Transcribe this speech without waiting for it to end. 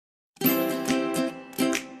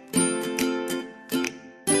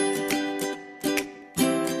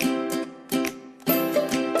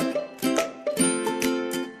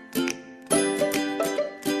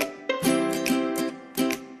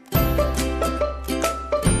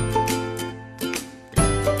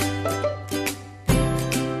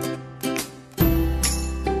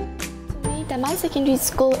Damai Secondary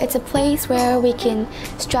School, it's a place where we can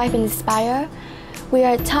strive and inspire. We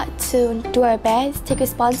are taught to do our best, take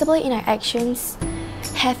responsibility in our actions,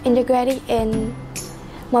 have integrity and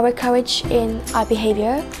moral courage in our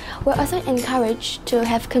behavior. We're also encouraged to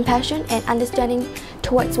have compassion and understanding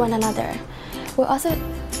towards one another. We're also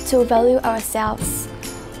to value ourselves.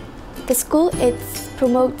 The school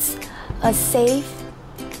promotes a safe,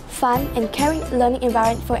 fun and caring learning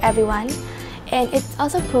environment for everyone, and it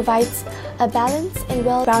also provides a balanced and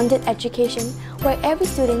well-rounded education where every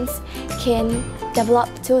student can develop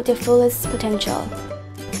to their fullest potential.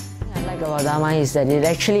 What I like about Damai is that it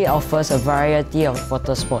actually offers a variety of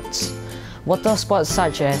water sports. Water sports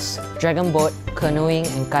such as dragon boat, canoeing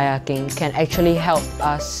and kayaking can actually help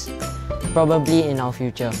us probably in our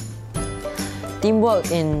future. Teamwork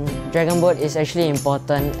in dragon boat is actually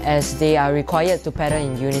important as they are required to paddle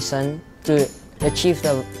in unison to achieve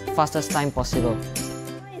the fastest time possible.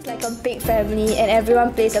 It's like a big family and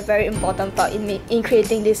everyone plays a very important part in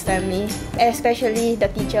creating this family, especially the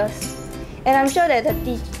teachers. And I'm sure that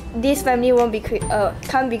this family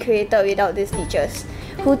can't be created without these teachers,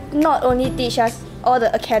 who not only teach us all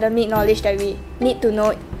the academic knowledge that we need to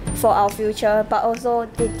know for our future, but also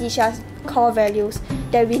they teach us core values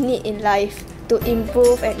that we need in life to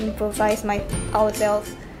improve and improvise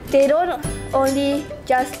ourselves. They don't only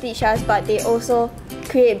just teach us, but they also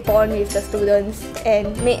create bond with the students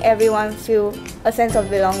and make everyone feel a sense of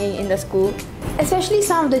belonging in the school. Especially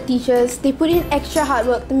some of the teachers, they put in extra hard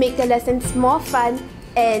work to make their lessons more fun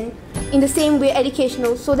and in the same way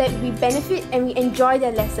educational so that we benefit and we enjoy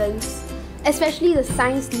their lessons. Especially the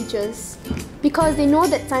science teachers, because they know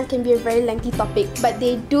that science can be a very lengthy topic, but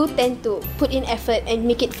they do tend to put in effort and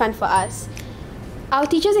make it fun for us. Our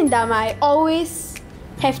teachers in Damai always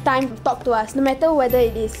have time to talk to us, no matter whether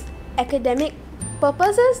it is academic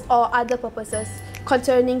purposes or other purposes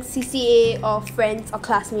concerning CCA or friends or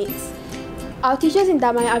classmates. Our teachers in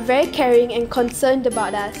Damai are very caring and concerned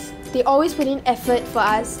about us. They always put in effort for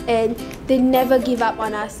us and they never give up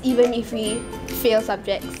on us even if we fail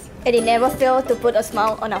subjects. And they never fail to put a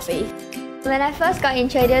smile on our face. When I first got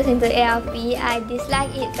introduced into ALP, I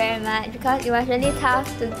disliked it very much because it was really tough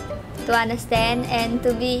to understand, and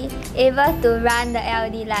to be able to run the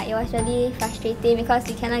LD light, it was really frustrating because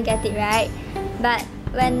we cannot get it right. But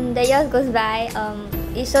when the years goes by,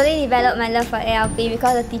 it slowly developed my love for ALP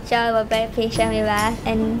because the teacher was very patient with us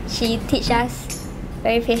and she teach us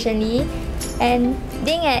very patiently. And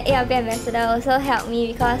being an ALP ambassador also helped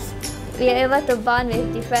me because we are able to bond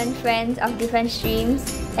with different friends of different streams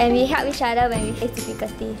and we help each other when we face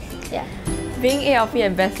difficulties. Yeah. Being ALP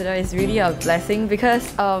ambassador is really a blessing because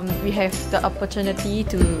we have the opportunity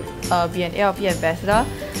to be an ALP ambassador.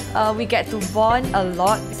 We get to bond a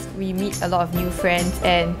lot, we meet a lot of new friends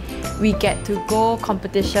and we get to go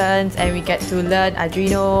competitions and we get to learn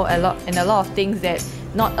Arduino and a lot of things that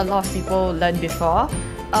not a lot of people learned before.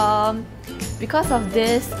 Because of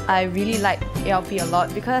this, I really like ALP a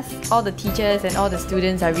lot because all the teachers and all the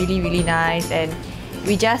students are really nice and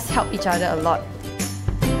we just help each other a lot.